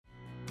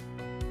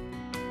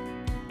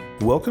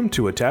Welcome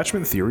to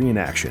Attachment Theory in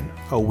Action,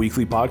 a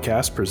weekly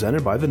podcast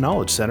presented by the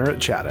Knowledge Center at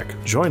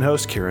Chaddock. Join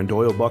host Karen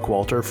Doyle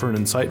Buckwalter for an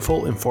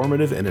insightful,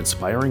 informative, and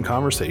inspiring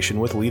conversation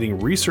with leading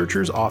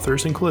researchers,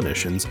 authors, and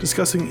clinicians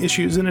discussing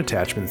issues in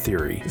attachment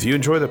theory. If you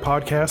enjoy the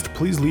podcast,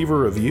 please leave a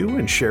review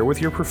and share with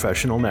your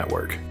professional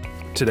network.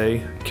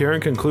 Today,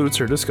 Karen concludes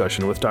her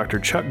discussion with Dr.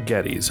 Chuck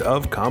Geddes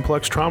of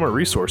Complex Trauma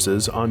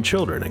Resources on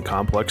children and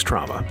complex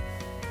trauma.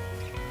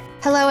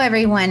 Hello,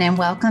 everyone, and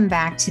welcome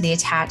back to the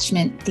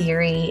Attachment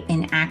Theory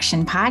in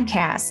Action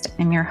podcast.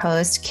 I'm your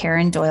host,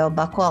 Karen Doyle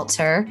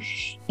Buckwalter,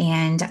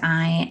 and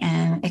I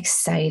am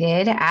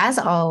excited, as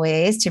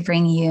always, to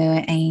bring you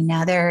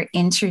another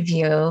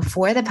interview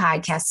for the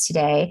podcast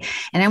today.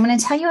 And I'm going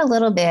to tell you a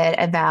little bit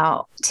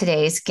about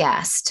today's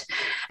guest.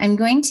 I'm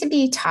going to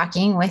be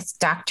talking with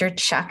Dr.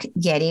 Chuck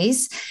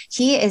Geddes.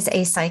 He is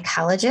a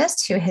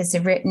psychologist who has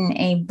written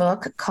a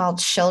book called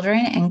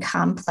Children and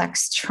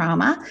Complex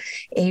Trauma,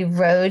 a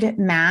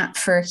roadmap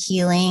for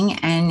healing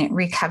and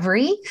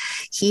recovery.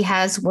 He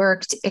has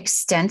worked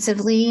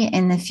extensively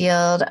in the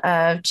field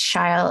of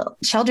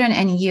children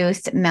and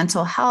youth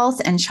mental health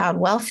and child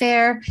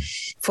welfare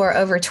for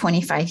over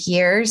 25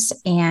 years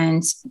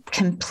and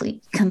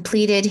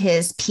completed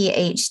his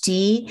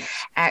PhD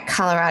at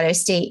Colorado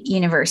State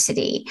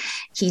University.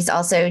 He's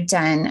also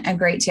done a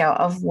great deal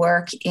of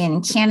work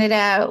in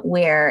Canada,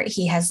 where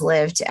he has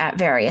lived at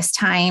various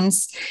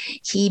times.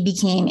 He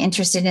became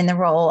interested in the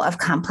role of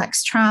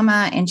complex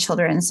trauma in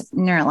children's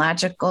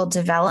neurological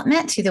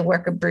development through the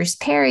work of Bruce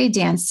Perry,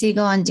 Dan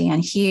Siegel, and Dan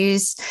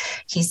Hughes.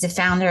 He's the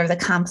founder of the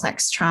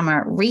Complex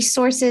Trauma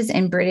Resources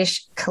in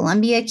British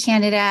Columbia,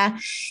 Canada,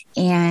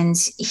 and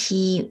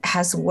he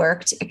has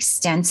worked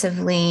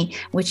extensively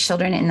with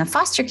children in the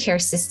foster care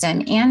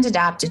system and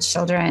adopted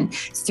children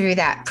through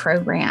that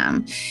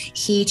program.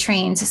 He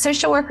trains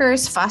social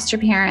workers, foster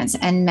parents,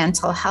 and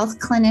mental health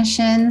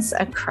clinicians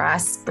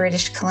across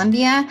British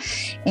Columbia,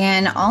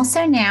 and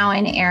also now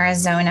in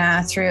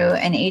Arizona through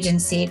an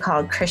agency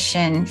called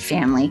Christian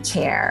Family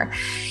Care.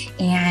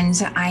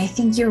 And I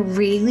think you're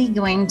really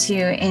going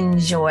to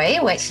enjoy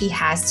what he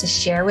has to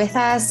share with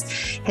us.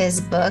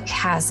 His book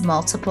has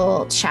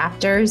multiple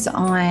chapters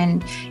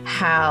on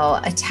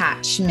how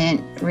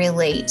attachment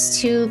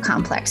relates to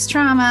complex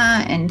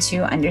trauma and to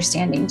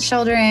understanding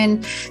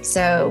children.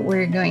 So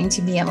we're going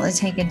to be able to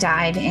take a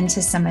dive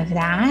into some of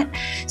that.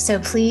 So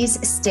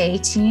please stay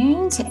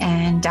tuned,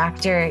 and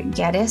Dr.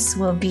 Geddes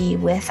will be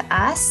with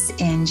us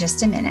in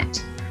just a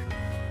minute.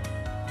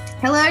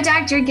 Hello,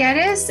 Dr.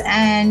 Geddes,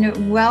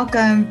 and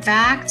welcome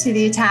back to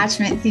the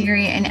Attachment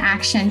Theory in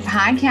Action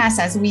podcast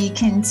as we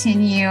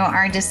continue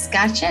our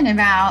discussion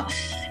about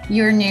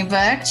your new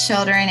book,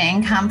 Children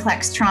and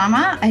Complex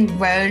Trauma, a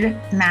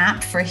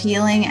roadmap for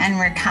healing and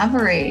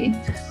recovery.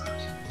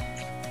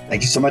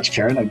 Thank you so much,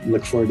 Karen. I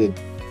look forward to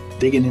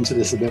digging into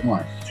this a bit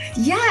more.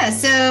 Yeah,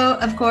 so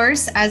of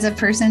course, as a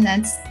person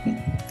that's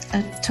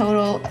a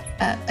total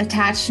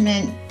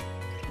attachment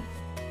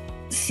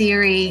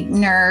theory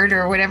nerd,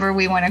 or whatever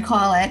we want to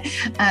call it,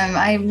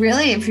 I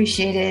really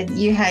appreciated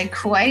you had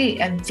quite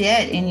a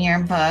bit in your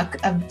book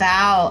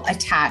about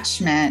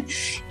attachment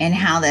and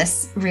how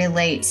this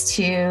relates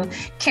to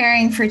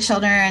caring for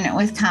children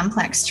with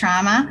complex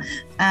trauma.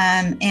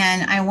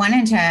 And I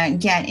wanted to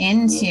get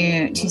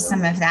into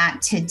some of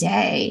that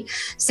today.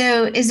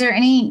 So is there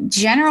any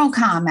general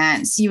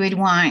comments you would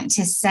want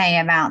to say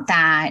about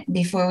that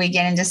before we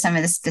get into some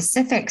of the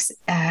specifics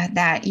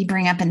that you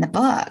bring up in the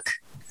book?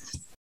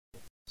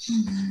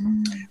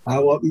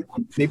 Well,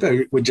 maybe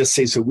I would just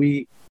say,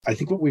 I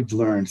think what we've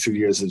learned through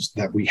years is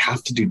that we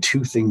have to do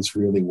two things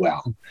really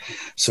well.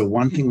 So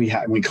one thing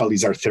we call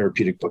these our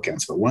therapeutic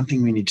bookends, but one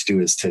thing we need to do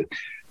is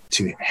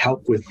to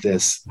help with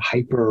this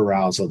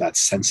hyperarousal, that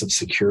sense of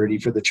security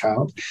for the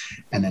child.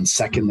 And then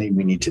secondly,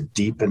 we need to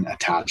deepen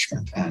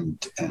attachment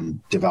and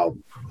develop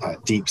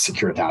deep,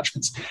 secure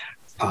attachments.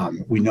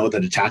 We know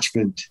that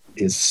attachment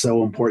is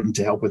so important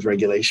to help with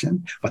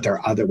regulation, but there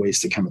are other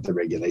ways to come at the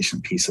regulation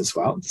piece as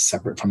well,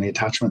 separate from the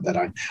attachment, that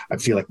I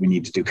feel like we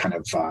need to do kind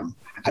of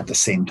at the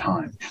same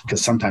time,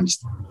 because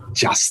sometimes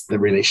just the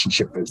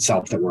relationship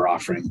itself that we're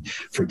offering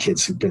for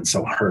kids who've been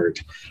so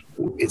hurt,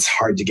 it's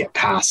hard to get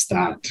past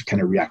that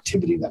kind of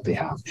reactivity that they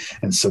have.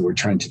 And so we're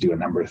trying to do a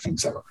number of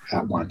things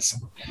at once.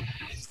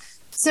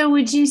 So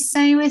would you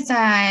say with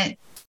that,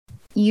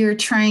 you're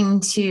trying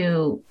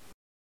to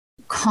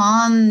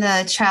calm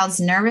the child's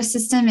nervous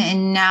system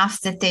enough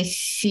that they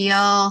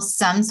feel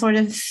some sort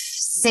of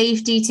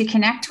safety to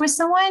connect with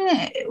someone?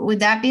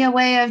 Would that be a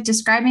way of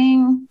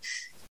describing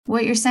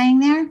what you're saying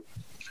there?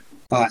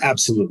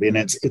 Absolutely. And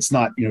it's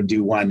not,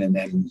 do one and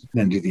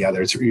then do the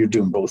other. You're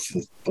doing both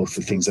the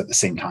things at the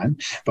same time.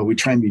 But we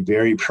try and be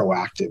very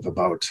proactive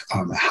about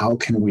how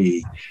can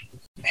we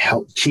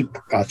help keep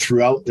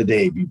throughout the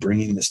day, be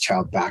bringing this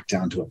child back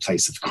down to a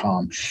place of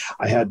calm.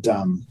 I had,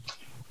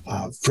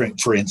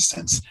 for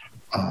instance,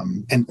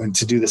 and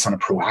to do this on a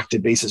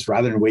proactive basis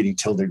rather than waiting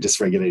till they're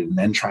dysregulated and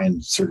then try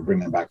and sort of bring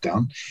them back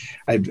down.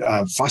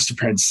 Foster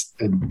parents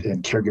and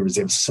caregivers,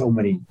 they have so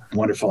many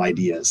wonderful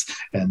ideas.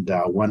 And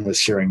one was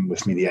sharing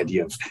with me the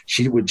idea of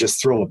she would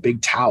just throw a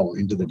big towel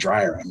into the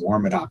dryer and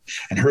warm it up.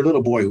 And her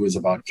little boy, who was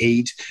about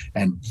 8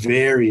 and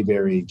very,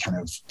 very kind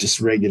of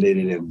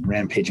dysregulated and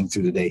rampaging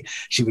through the day,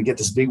 she would get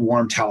this big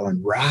warm towel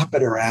and wrap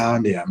it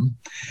around him.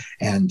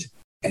 And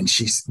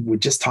she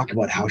would just talk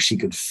about how she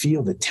could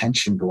feel the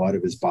tension go out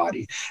of his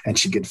body, and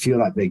she could feel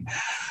that big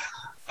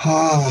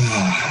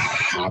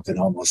happen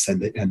almost,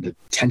 and the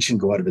tension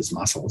go out of his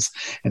muscles.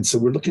 And so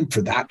we're looking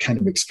for that kind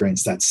of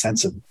experience, that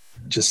sense of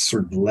just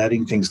sort of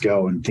letting things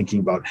go and thinking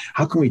about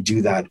how can we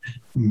do that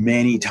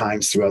many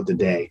times throughout the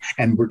day.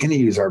 And we're going to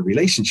use our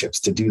relationships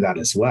to do that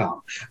as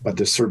well. But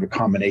there's sort of a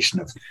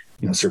combination of,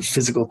 sort of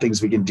physical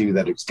things we can do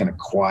that it's going to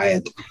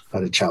quiet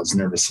the child's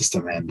nervous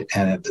system and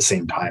at the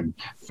same time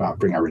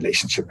bring our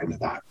relationship into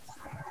that.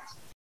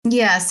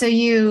 Yeah. So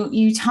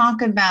you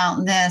talk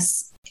about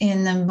this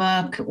in the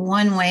book.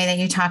 One way that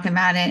you talk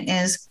about it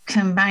is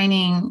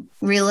combining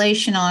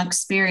relational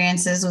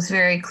experiences with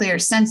very clear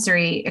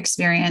sensory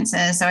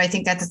experiences. So I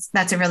think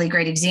that's a really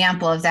great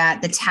example of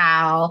that. The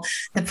towel,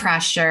 the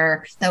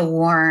pressure, the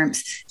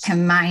warmth,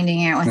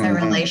 combining it with a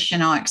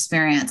relational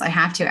experience. I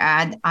have to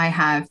add,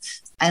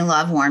 I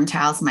love warm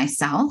towels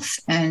myself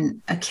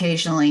and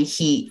occasionally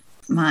heat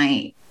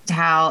my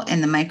towel in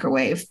the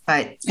microwave,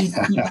 but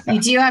you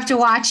do have to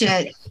watch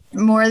it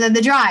more than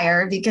the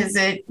dryer because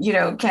it,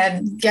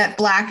 can get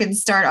black and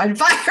start on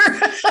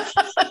fire.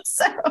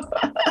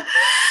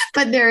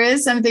 But there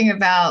is something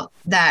about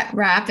that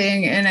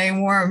wrapping in a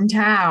warm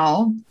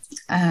towel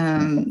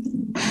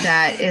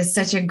that is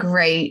such a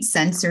great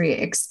sensory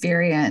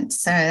experience.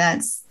 So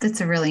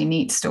that's a really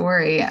neat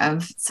story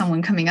of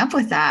someone coming up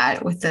with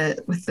that with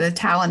the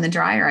towel and the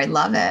dryer. I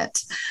love it.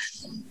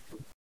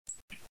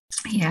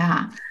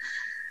 Yeah.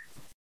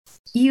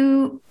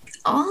 You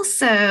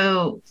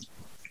also,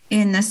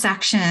 in the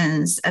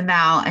sections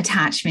about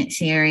attachment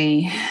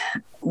theory,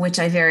 which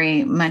I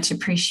very much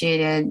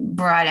appreciated,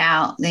 brought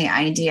out the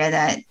idea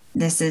that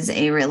this is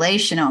a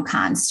relational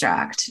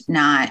construct,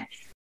 not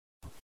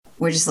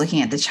we're just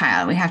looking at the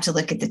child. We have to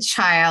look at the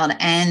child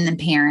and the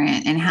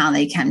parent and how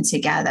they come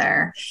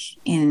together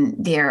in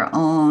their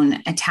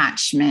own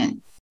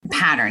attachment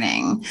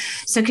patterning.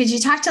 So could you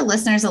talk to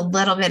listeners a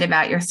little bit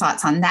about your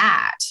thoughts on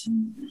that?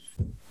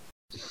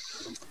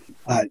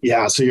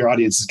 So your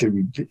audience is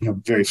going to be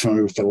very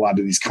familiar with a lot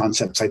of these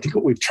concepts. I think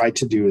what we've tried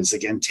to do is,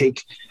 again,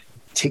 take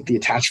the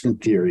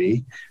attachment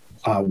theory,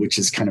 which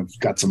is kind of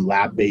got some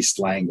lab-based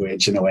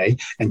language in a way,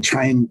 and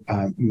try and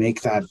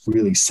make that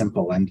really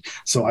simple. And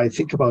so I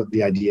think about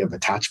the idea of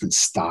attachment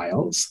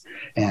styles,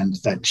 and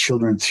that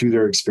children through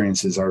their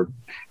experiences are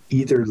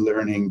either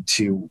learning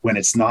to, when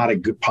it's not a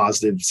good,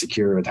 positive,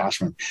 secure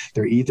attachment,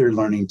 they're either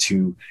learning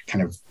to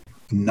kind of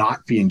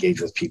not be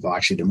engaged with people,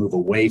 actually to move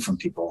away from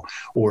people,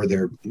 or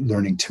they're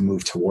learning to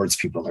move towards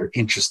people. They're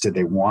interested,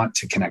 they want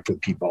to connect with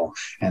people,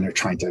 and they're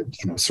trying to,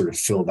 sort of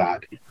fill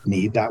that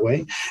need that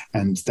way.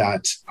 And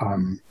that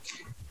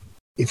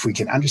if we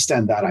can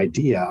understand that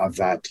idea of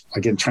that,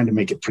 again, trying to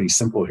make it pretty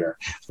simple here,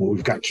 well,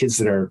 we've got kids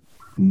that are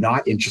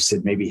not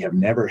interested, maybe have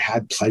never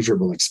had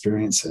pleasurable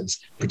experiences,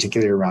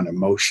 particularly around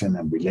emotion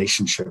and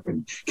relationship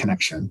and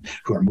connection,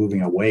 who are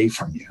moving away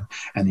from you.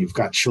 And you've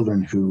got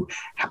children who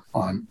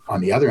on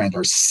the other end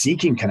are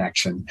seeking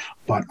connection,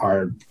 but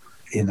are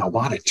in a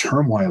lot of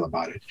turmoil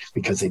about it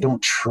because they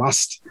don't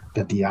trust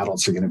that the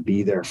adults are going to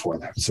be there for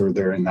them. So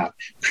they're in that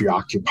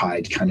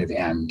preoccupied kind of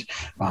end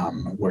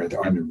where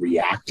they're on a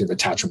reactive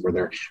attachment, where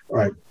they're,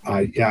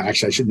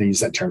 actually, I shouldn't use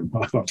that term.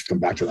 I'll have to come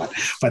back to that.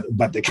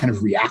 But the kind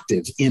of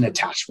reactive in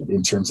attachment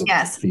in terms of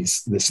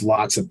this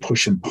lots of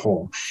push and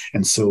pull.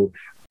 And so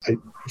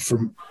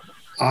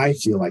I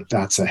feel like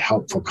that's a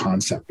helpful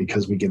concept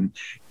because we can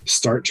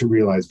start to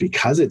realize,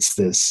 because it's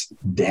this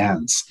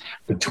dance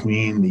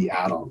between the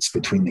adults,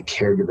 between the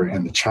caregiver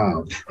and the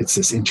child, it's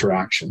this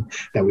interaction,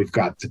 that we've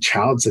got the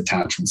child's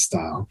attachment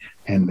style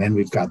and then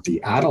we've got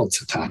the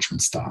adult's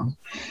attachment style.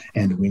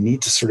 And we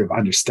need to sort of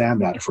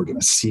understand that if we're going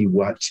to see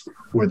where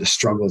the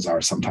struggles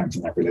are sometimes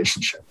in that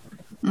relationship.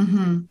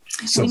 Mm-hmm.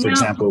 So, for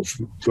example,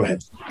 go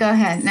ahead. Go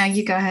ahead. No,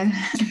 you go ahead.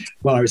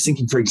 Well, I was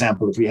thinking, for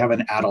example, if we have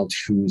an adult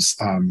who just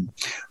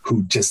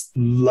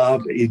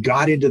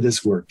got into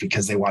this work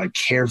because they want to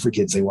care for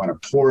kids, they want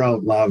to pour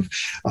out love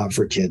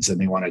for kids, and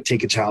they want to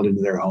take a child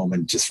into their home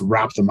and just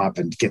wrap them up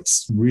and get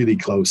really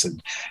close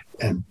and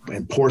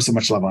pour so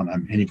much love on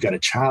them. And you've got a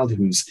child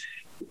who's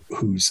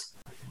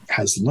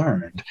has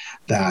learned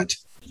that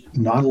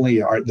not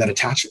only are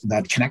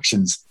that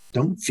connections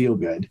don't feel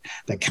good,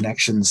 that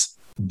connections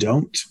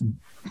don't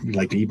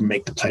like to even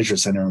make the pleasure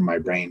center in my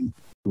brain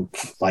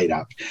light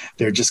up.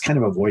 They're just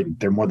kind of avoidant.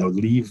 They're more the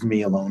leave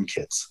me alone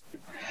kids.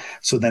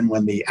 So then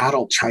when the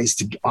adult tries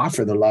to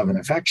offer the love and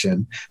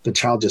affection, the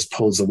child just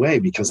pulls away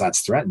because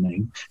that's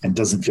threatening and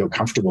doesn't feel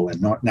comfortable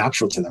and not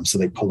natural to them. So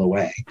they pull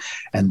away.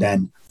 And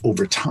then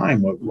over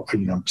time, what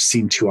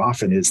seen too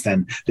often is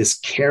then this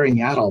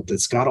caring adult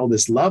that's got all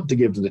this love to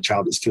give to the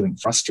child is feeling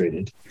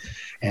frustrated,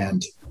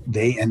 and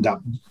they end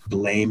up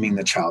blaming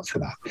the child for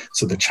that.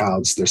 So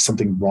there's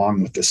something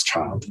wrong with this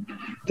child.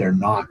 They're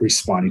not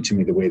responding to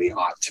me the way they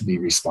ought to be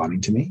responding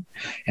to me.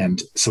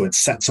 And so it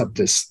sets up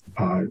this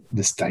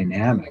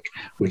dynamic,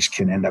 which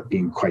can end up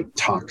being quite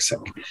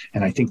toxic.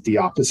 And I think the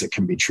opposite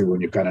can be true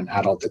when you've got an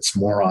adult that's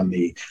more on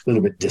the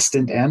little bit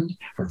distant end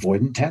or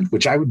avoidant end,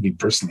 which I would be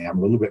personally. I'm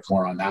a little bit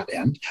more on that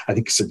end. I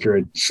think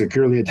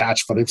securely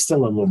attached, but I'm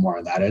still a little more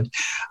on that end.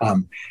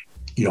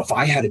 If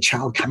I had a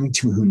child coming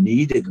to me who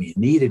needed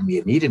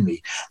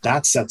me,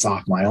 that sets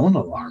off my own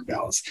alarm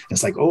bells.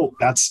 It's like, oh,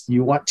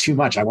 you want too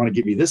much. I want to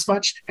give you this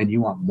much and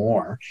you want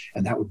more.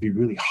 And that would be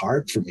really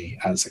hard for me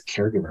as a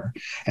caregiver.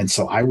 And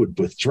so I would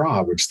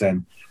withdraw, which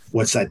then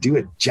what's that do?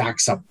 It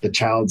jacks up the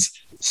child's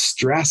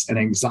stress and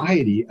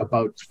anxiety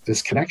about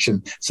this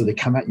connection. So they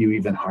come at you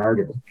even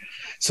harder.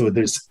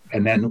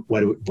 And then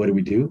what do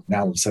we do?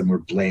 Now all of a sudden we're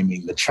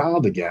blaming the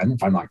child again.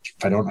 If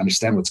I don't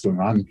understand what's going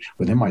on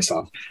within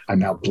myself, I'm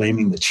now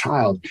blaming the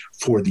child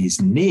for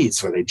these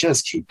needs where they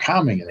just keep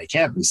coming and they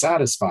can't be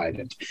satisfied.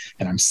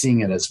 And I'm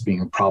seeing it as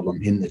being a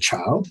problem in the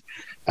child,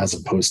 as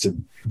opposed to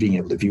being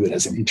able to view it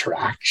as an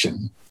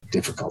interaction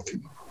difficulty.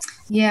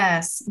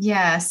 Yes.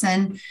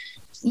 And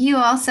you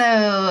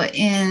also,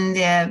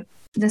 in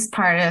this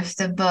part of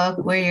the book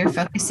where you're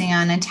focusing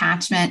on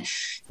attachment,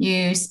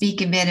 you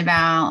speak a bit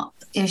about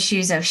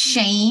issues of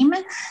shame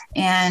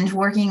and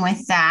working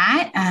with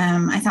that.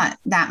 I thought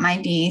that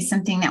might be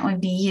something that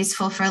would be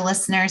useful for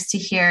listeners to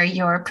hear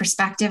your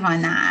perspective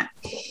on that.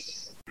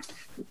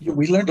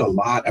 We learned a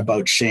lot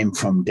about shame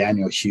from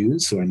Daniel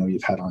Hughes, who I know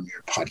you've had on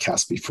your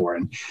podcast before,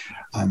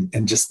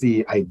 and just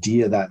the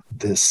idea that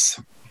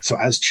so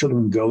as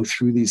children go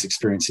through these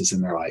experiences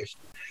in their life,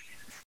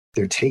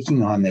 they're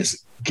taking on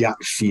this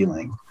gut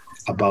feeling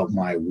about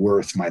my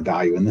worth, my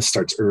value. And this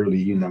starts early.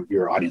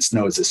 Your audience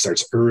knows this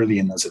starts early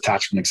in those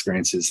attachment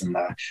experiences and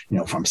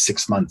from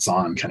 6 months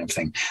on kind of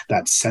thing.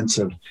 That sense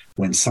of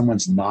when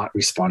someone's not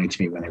responding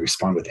to me, when they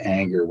respond with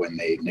anger, when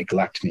they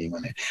neglect me,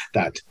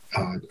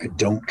 I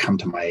don't come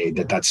to my aid,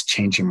 that's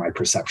changing my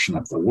perception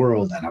of the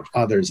world and of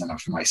others and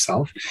of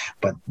myself.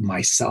 But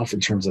myself in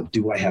terms of,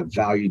 do I have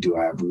value? Do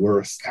I have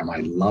worth? Am I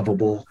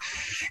lovable?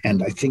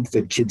 And I think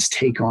that kids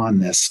take on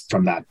this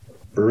from that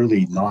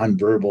early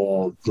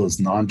those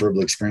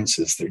nonverbal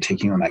experiences. They're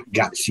taking on that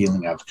gut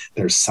feeling of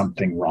there's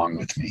something wrong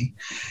with me.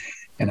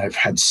 And I've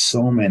had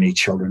so many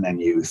children and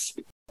youth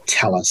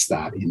tell us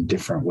that in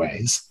different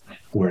ways,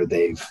 where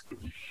they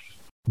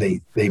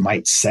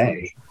might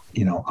say,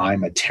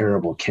 I'm a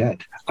terrible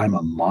kid. I'm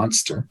a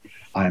monster.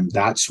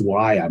 That's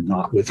why I'm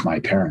not with my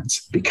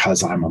parents,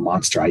 because I'm a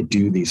monster. I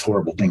do these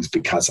horrible things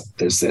because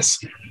there's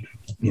this,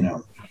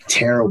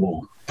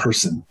 terrible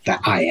person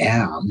that I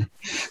am.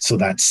 So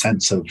that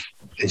sense of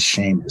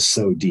shame is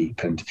so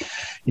deep. And,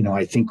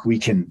 I think we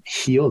can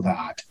heal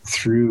that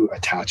through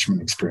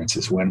attachment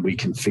experiences when we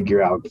can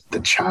figure out the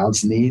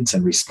child's needs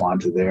and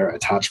respond to their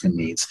attachment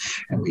needs.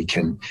 And we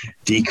can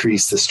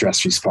decrease the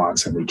stress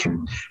response, and we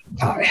can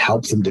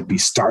help them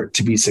start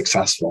to be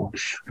successful.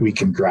 We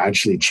can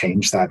gradually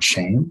change that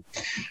shame.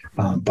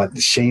 But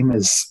the shame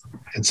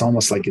it's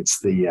almost like it's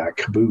the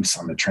caboose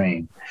on the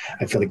train.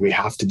 I feel like we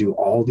have to do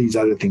all these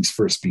other things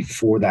first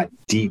before that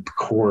deep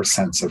core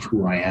sense of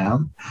who I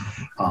am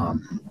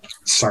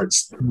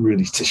starts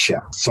really to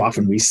shift. So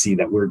often we see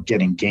that we're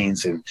getting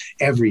gains in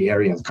every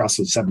area across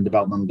those 7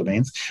 developmental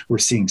domains. We're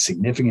seeing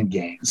significant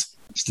gains,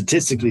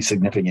 statistically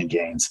significant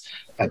gains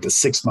at the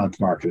 6-month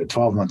mark, at the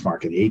 12-month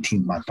mark, at the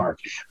 18-month mark.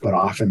 But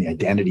often the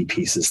identity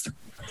piece is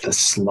the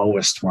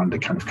slowest one to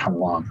kind of come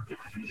along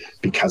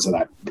because of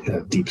that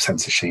deep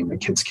sense of shame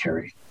that kids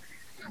carry.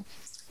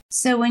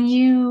 So when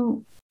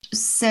you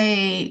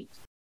say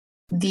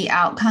the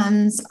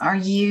outcomes, are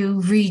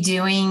you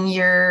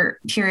redoing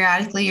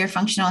periodically your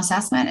functional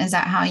assessment? Is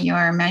that how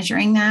you're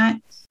measuring that?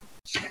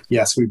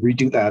 Yes, we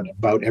redo that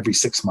about every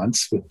 6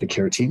 months with the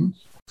care team.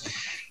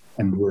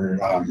 And we're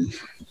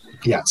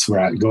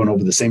going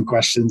over the same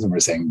questions, and we're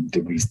saying,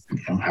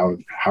 how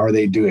are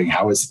they doing?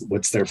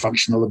 What's their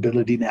functional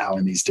ability now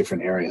in these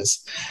different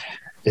areas?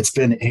 It's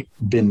been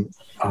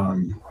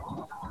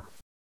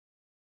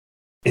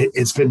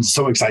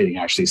so exciting,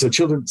 actually. So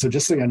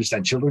just so you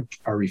understand, children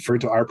are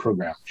referred to our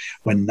program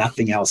when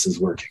nothing else is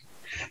working.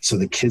 So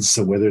the kids,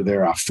 whether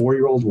they're a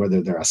 4-year-old,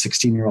 whether they're a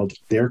 16-year-old,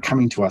 they're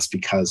coming to us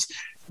because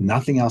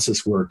nothing else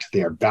has worked.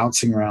 They are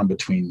bouncing around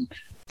between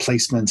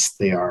placements.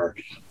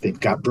 They've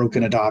got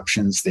broken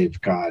adoptions. They're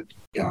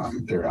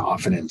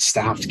often in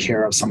staffed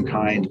care of some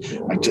kind.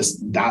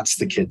 That's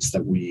the kids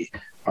that we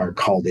are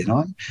called in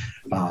on.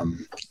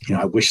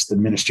 I wish the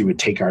ministry would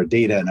take our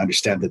data and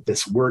understand that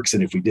this works.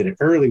 And if we did it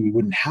early, we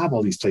wouldn't have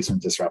all these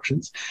placement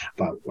disruptions,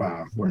 but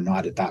we're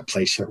not at that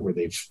place yet where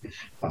they've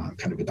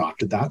kind of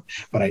adopted that.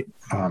 But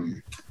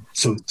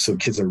So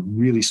kids are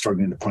really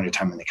struggling at the point of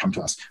time when they come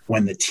to us.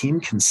 When the team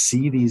can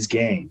see these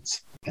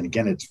gains, and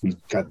again,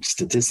 we've got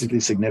statistically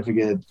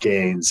significant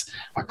gains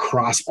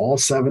across all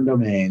 7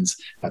 domains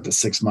at the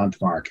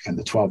 6-month mark and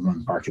the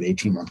 12-month mark and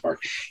 18-month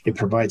mark. It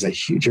provides a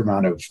huge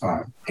amount of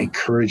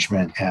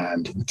encouragement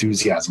and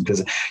enthusiasm,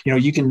 because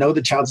you can know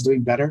the child's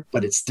doing better,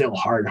 but it's still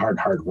hard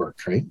work,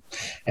 right?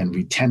 And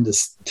we tend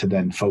to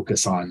then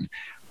focus on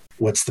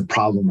what's the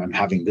problem I'm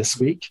having this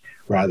week,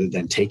 rather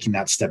than taking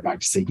that step back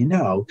to say,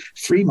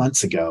 3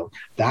 months ago,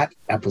 that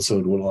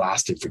episode would have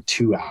lasted for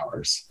 2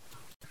 hours.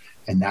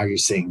 And now you're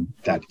saying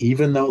that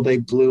even though they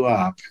blew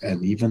up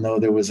and even though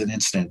there was an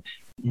incident,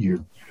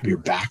 you're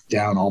back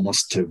down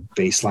almost to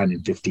baseline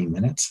in 15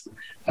 minutes.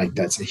 Like,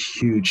 that's a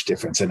huge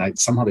difference. And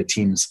somehow the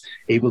team's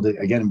able to,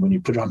 again, when you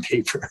put it on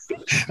paper,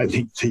 I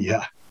think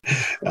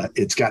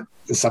it's got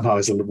somehow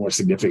has a little more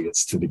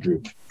significance to the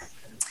group.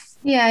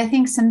 Yeah, I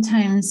think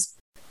sometimes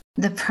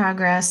the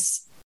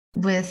progress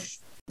with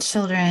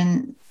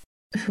children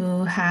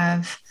who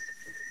have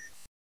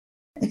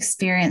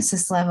experienced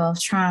this level of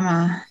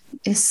trauma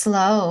is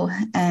slow,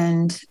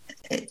 and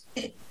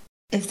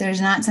if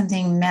there's not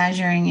something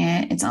measuring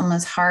it, it's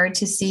almost hard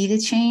to see the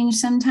change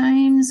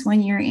sometimes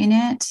when you're in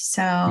it.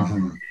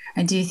 So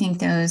I do think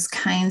those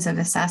kinds of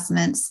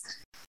assessments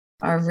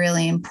are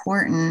really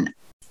important.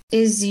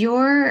 Is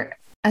your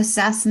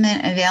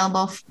assessment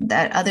available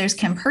that others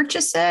can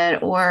purchase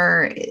it,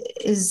 or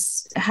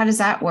how does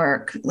that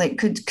work? Like,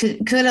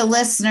 could a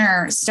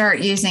listener start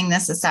using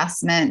this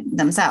assessment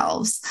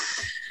themselves?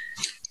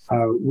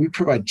 We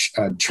provide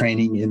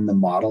training in the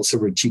model. So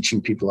we're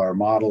teaching people our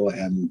model,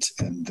 and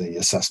the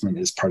assessment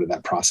is part of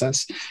that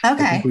process.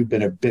 Okay. I think we've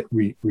been a bit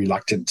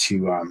reluctant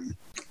to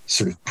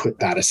sort of put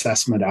that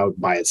assessment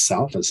out by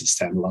itself as a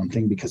standalone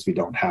thing, because we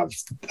don't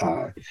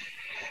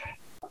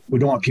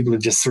want people to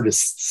just sort of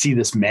see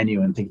this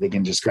menu and think they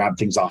can just grab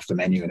things off the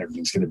menu and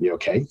everything's going to be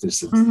okay.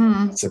 It's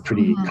a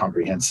pretty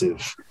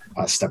comprehensive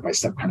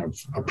step-by-step kind of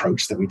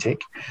approach that we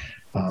take.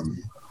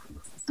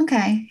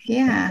 Okay.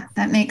 Yeah,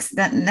 that makes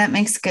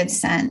good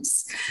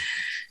sense.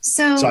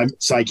 So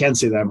I can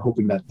say that I'm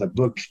hoping that the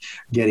book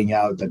getting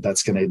out,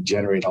 that's going to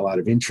generate a lot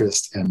of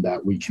interest, and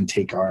that we can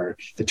take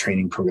the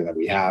training program that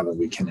we have and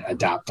we can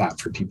adapt that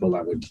for people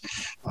that would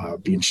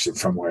be interested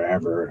from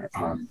wherever,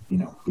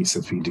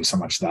 since we do so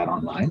much of that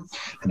online,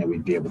 and that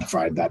we'd be able to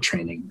provide that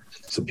training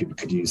so people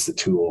could use the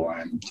tool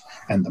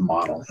and the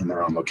model in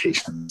their own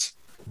locations.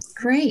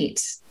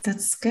 Great.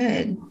 That's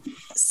good.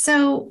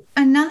 So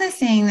another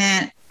thing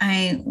that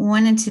I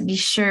wanted to be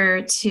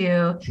sure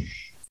to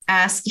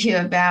ask you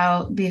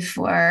about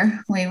before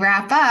we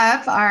wrap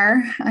up,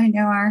 I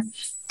know our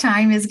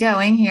time is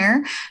going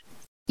here.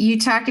 You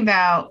talk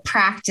about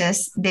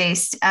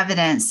practice-based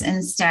evidence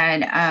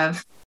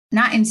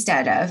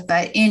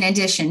but in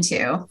addition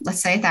to,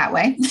 let's say it that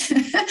way,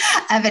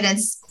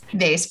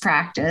 evidence-based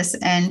practice.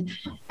 And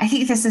I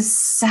think this is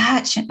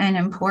such an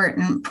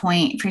important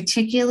point,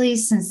 particularly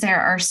since there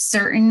are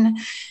certain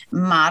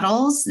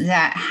models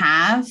that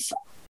have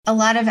a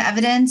lot of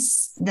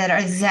evidence that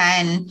are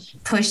then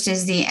pushed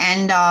as the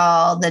end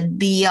all, the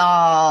be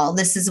all.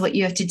 This is what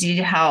you have to do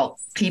to help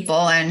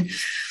people and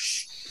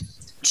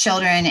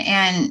children.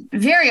 And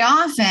very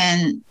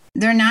often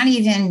they're not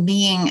even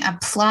being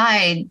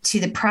applied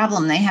to the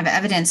problem they have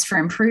evidence for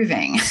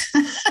improving.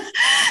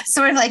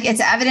 Sort of like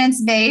it's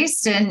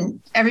evidence-based, and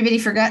everybody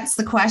forgets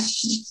the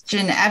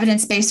question,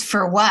 evidence-based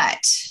for what?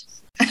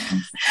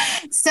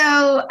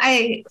 So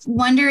I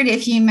wondered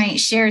if you might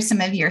share some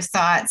of your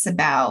thoughts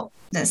about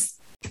this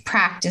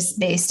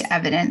practice-based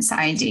evidence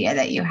idea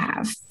that you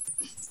have.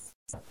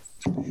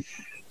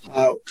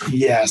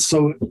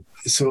 So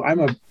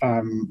I'm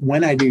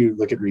when I do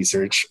look at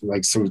research,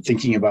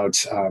 thinking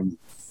about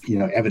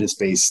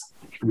evidence-based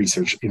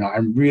research,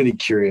 I'm really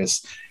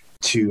curious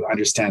to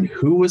understand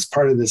who was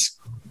part of this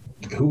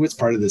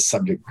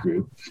subject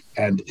group.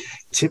 And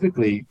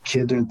typically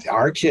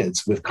our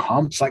kids with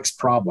complex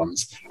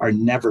problems are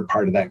never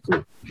part of that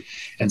group.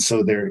 And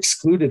so they're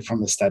excluded from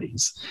the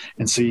studies.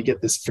 And so you get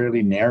this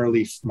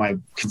my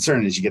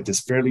concern is you get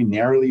this fairly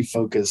narrowly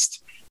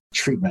focused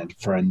treatment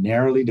for a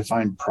narrowly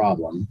defined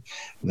problem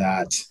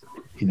that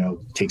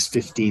takes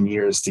 15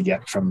 years to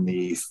get from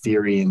the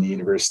theory in the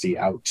university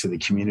out to the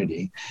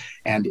community.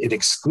 And it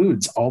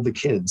excludes all the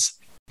kids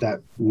that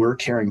we're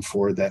caring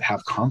for that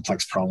have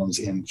complex problems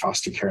in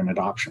foster care and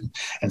adoption.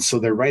 And so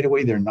they're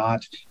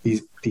not,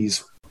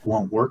 these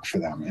won't work for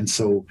them. And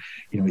so,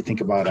 we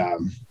think about,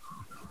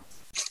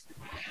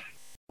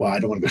 I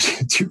don't want to go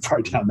too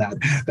far down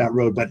that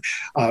road, but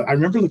I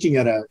remember looking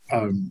at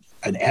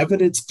an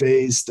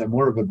evidence-based,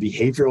 more of a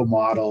behavioral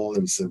model.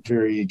 It was a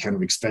very kind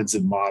of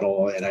expensive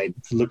model, and I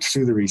looked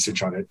through the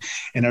research on it,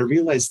 and I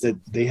realized that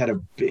they had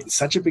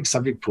such a big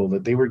subject pool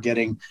that they were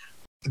taking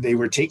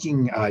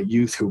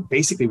youth who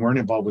basically weren't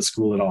involved with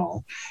school at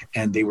all,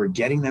 and they were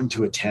getting them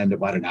to attend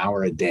about an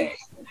hour a day.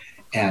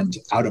 And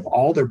out of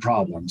all their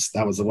problems,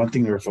 that was the one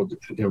thing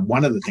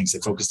one of the things they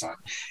focused on.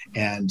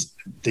 And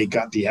they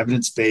got the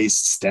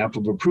evidence-based stamp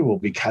of approval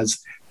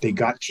because they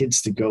got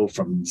kids to go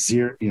from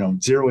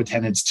zero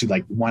attendance to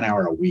like 1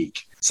 hour a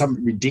week,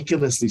 some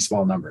ridiculously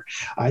small number.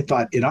 I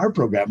thought in our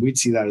program, we'd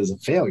see that as a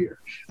failure.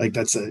 Like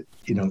that's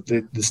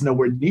there's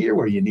nowhere near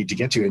where you need to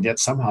get to. And yet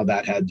somehow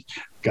that had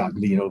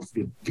gotten,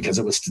 because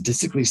it was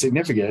statistically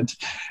significant,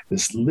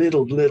 this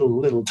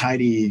little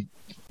tiny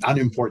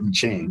unimportant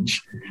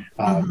change.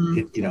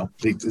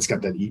 It's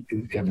got that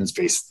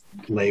evidence-based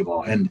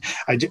label. And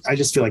I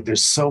just feel like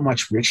there's so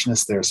much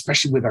richness there,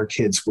 especially with our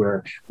kids,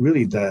 where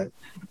really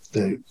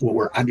what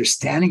we're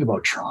understanding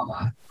about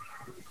trauma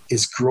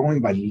is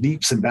growing by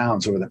leaps and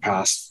bounds over the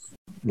past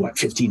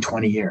 15,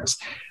 20 years.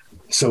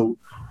 So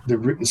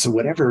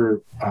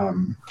whatever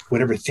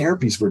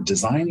therapies we're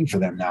designing for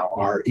them now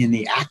are in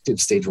the active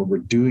stage where we're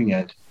doing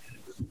it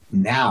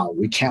now.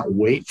 We can't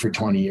wait for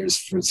 20 years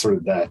for sort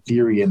of the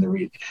theory and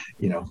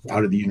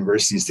out of the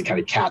universities to kind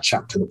of catch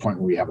up to the point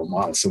where we have a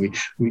model. So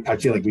I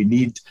feel like we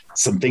need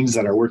some things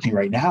that are working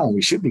right now, and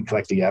we should be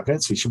collecting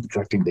evidence. We should be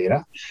collecting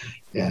data.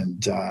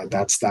 And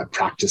that's that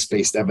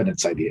practice-based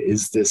evidence idea.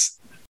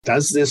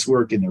 Does this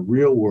work in the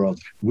real world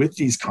with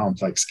these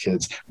complex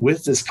kids,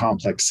 with this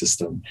complex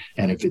system?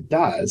 And if it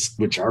does,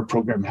 which our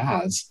program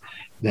has,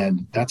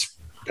 then that's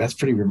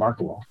pretty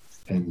remarkable.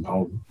 And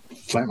I'll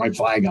plant my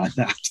flag on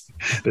that.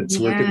 That's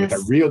working with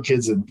our real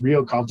kids and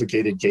real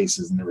complicated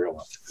cases in the real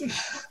world.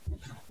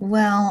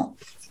 Well,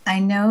 I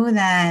know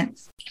that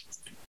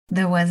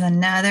there was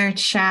another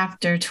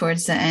chapter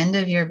towards the end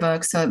of your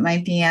book, so it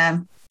might be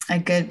a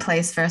good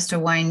place for us to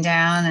wind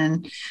down.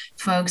 And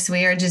folks,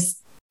 we are just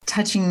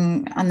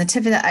touching on the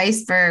tip of the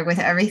iceberg with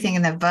everything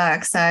in the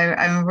book. So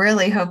I'm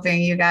really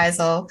hoping you guys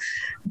will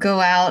go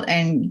out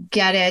and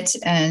get it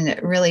and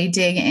really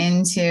dig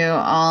into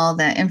all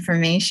the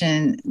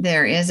information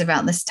there is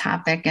about this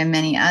topic and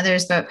many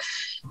others. But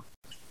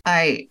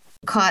I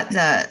caught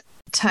the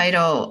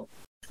title,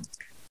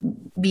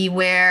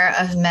 Beware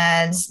of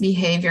Meds,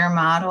 Behavior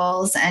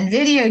Models, and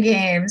Video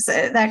Games.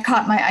 That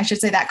caught my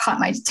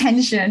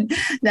attention,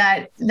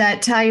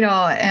 that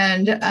title.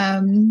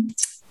 And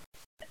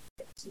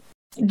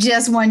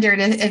just wondered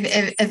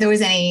if there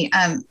was any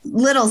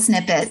little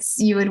snippets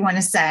you would want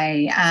to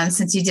say,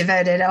 since you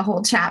devoted a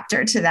whole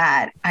chapter to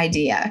that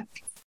idea.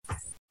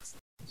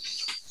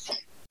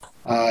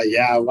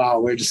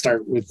 Where to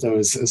start with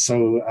those?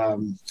 So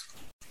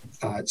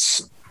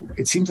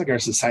it seems like our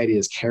society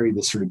has carried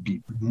this sort of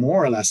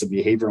more or less a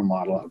behavioral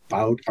model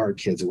about our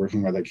kids,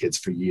 working with our kids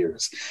for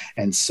years.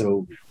 And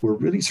so we're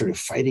really sort of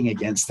fighting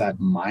against that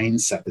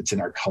mindset that's in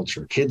our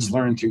culture. Kids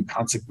learn through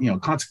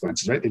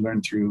consequences, right? They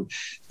learn through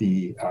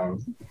the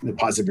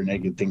positive or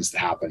negative things that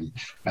happen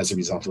as a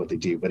result of what they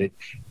do. But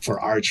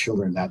for our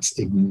children, that's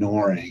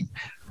ignoring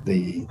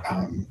the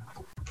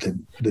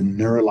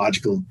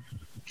neurological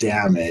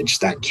damage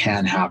that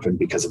can happen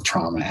because of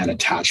trauma and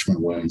attachment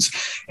wounds.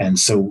 And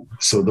so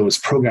those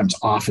programs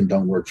often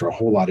don't work for a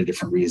whole lot of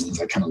different reasons.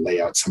 I kind of lay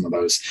out some of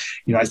those.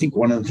 I think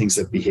one of the things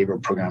that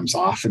behavioral programs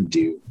often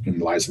do in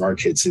the lives of our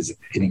kids is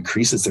it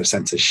increases their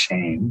sense of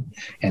shame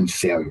and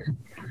failure,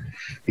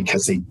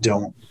 because they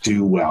don't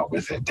do well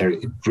with it.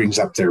 It brings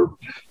up they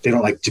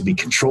don't like to be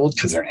controlled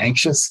because they're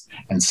anxious.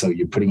 And so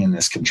you're putting in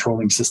this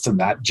controlling system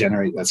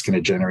that's going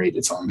to generate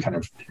its own kind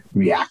of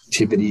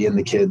reactivity in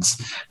the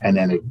kids. And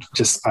then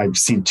I've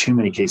seen too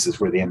many cases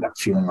where they end up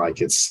feeling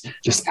like it's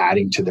just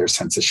adding to their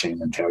sense of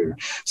shame and failure.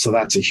 So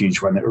that's a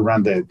huge one.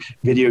 Around the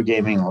video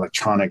gaming,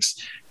 electronics,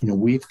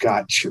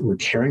 we're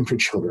caring for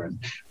children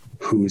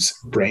whose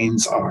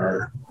brains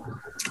are,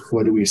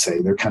 what do we say?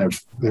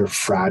 They're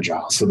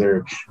fragile. So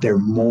they're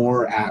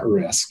more at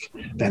risk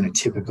than a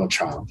typical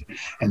child.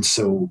 And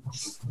so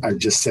I've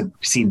just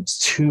seen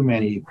too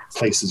many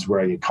places where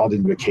I get called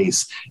into a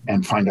case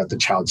and find out the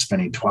child's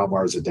spending 12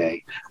 hours a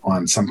day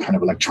on some kind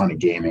of electronic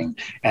gaming,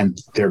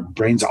 and their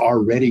brains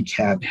already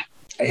can't.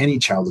 Any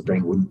child's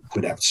brain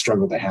would have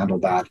struggled to handle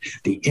that.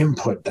 The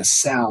input, the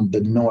sound,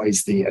 the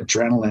noise, the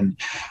adrenaline,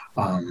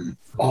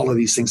 all of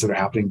these things that are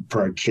happening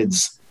for our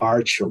kids,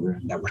 our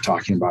children that we're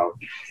talking about,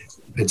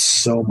 it's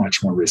so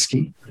much more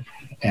risky.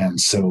 And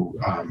so,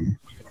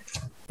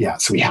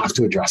 so we have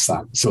to address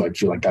that. So I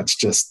feel like that's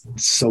just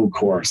so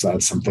core. So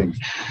that's something.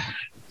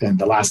 And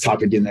the last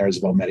topic in there is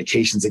about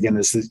medications. Again,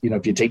 this is,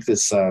 if you take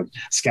this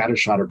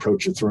scattershot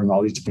approach of throwing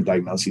all these different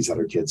diagnoses at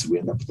our kids, we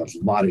end up with a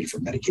lot of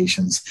different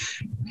medications.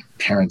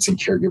 Parents and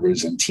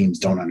caregivers and teams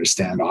don't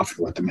understand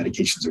often what the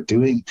medications are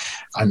doing.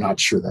 I'm not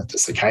sure that the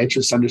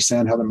psychiatrists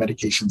understand how the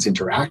medications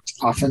interact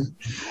often.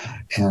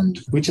 And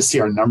we just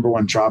see our number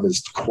one job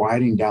is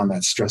quieting down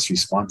that stress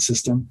response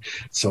system.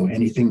 So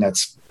anything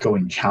that's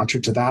going counter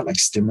to that, like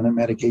stimulant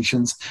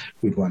medications,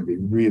 we'd want to be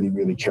really,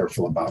 really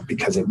careful about,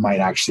 because it might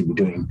actually be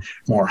doing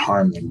more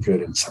harm than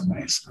good in some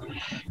ways.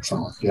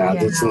 So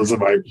those are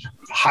my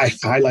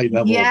highlight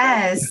level.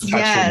 Yes.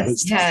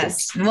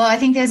 Well, I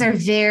think those are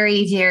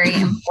very, very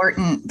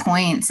important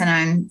points, and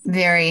I'm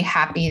very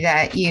happy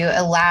that you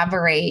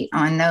elaborate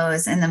on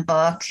those in the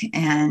book.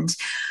 And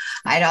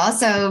I'd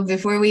also,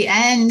 before we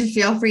end,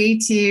 feel free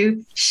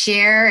to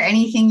share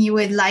anything you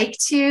would like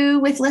to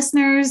with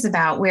listeners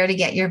about where to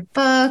get your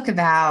book,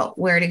 about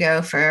where to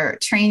go for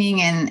training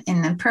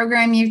in the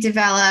program you've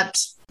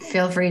developed.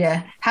 Feel free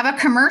to have a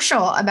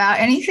commercial about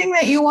anything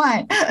that you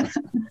want.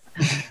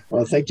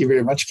 Well, thank you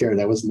very much,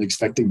 Karen. I wasn't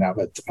expecting that,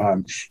 but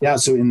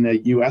so in the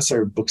U.S.,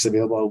 our book's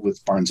available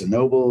with Barnes &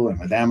 Noble and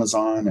with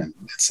Amazon, and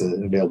it's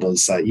available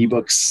as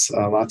ebooks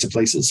lots of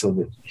places, so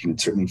that you can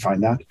certainly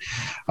find that.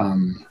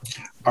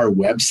 Our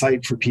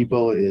website for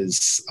people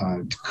is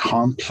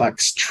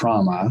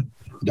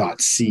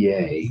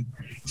complextrauma.ca.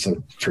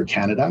 So for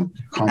Canada,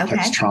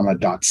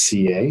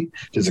 complextrauma.ca.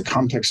 There's a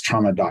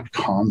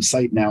complextrauma.com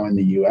site now in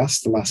the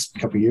US the last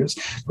couple of years,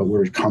 but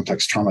we're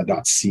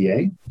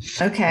complextrauma.ca.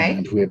 Okay.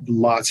 And we have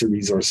lots of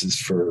resources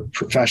for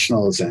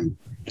professionals and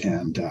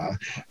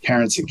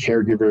parents and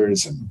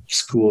caregivers and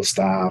school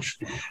staff,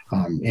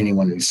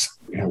 anyone who's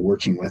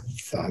working with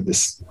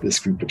this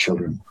group of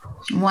children.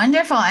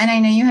 Wonderful. And I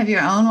know you have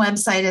your own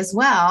website as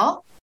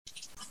well.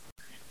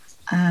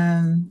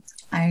 I'm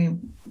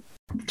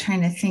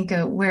trying to think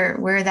of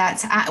where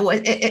that's at.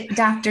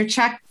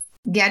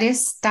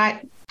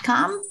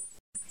 drchuckgeddes.com?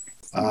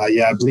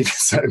 I believe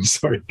it's, I'm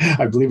sorry.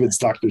 I believe it's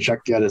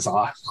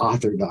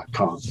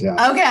drchuckgeddes.author.com.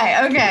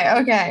 Yeah.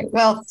 Okay.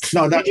 Well,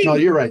 no,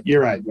 you're right.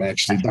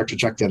 Actually,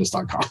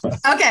 drchuckgeddes.com.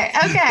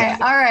 Okay.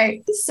 All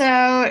right.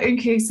 So in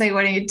case they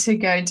wanted to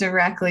go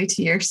directly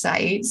to your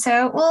site.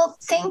 So, well,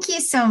 thank you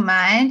so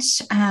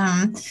much.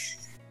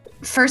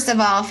 First of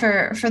all,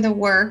 for the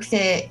work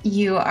that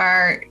you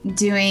are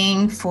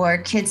doing for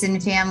kids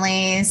and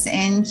families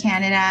in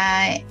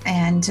Canada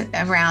and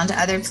around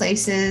other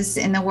places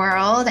in the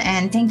world.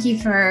 And thank you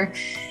for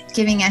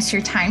giving us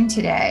your time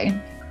today.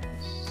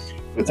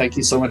 Well, thank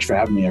you so much for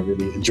having me. I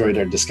really enjoyed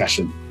our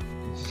discussion.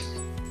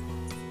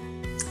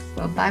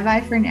 Well,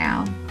 bye-bye for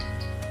now.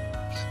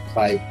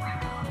 Bye.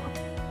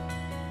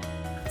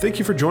 Thank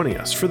you for joining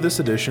us for this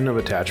edition of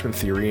Attachment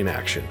Theory in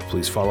Action.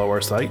 Please follow our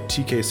site,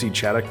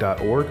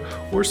 tkcchaddock.org,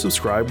 or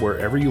subscribe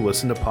wherever you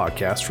listen to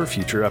podcasts for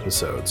future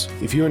episodes.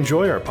 If you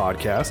enjoy our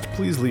podcast,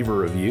 please leave a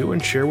review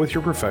and share with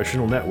your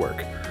professional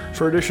network.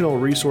 For additional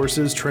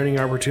resources, training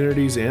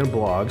opportunities, and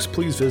blogs,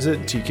 please visit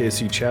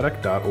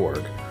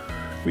tkcchaddock.org.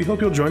 We hope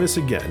you'll join us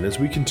again as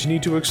we continue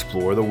to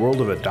explore the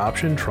world of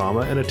adoption, trauma,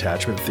 and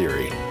attachment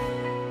theory.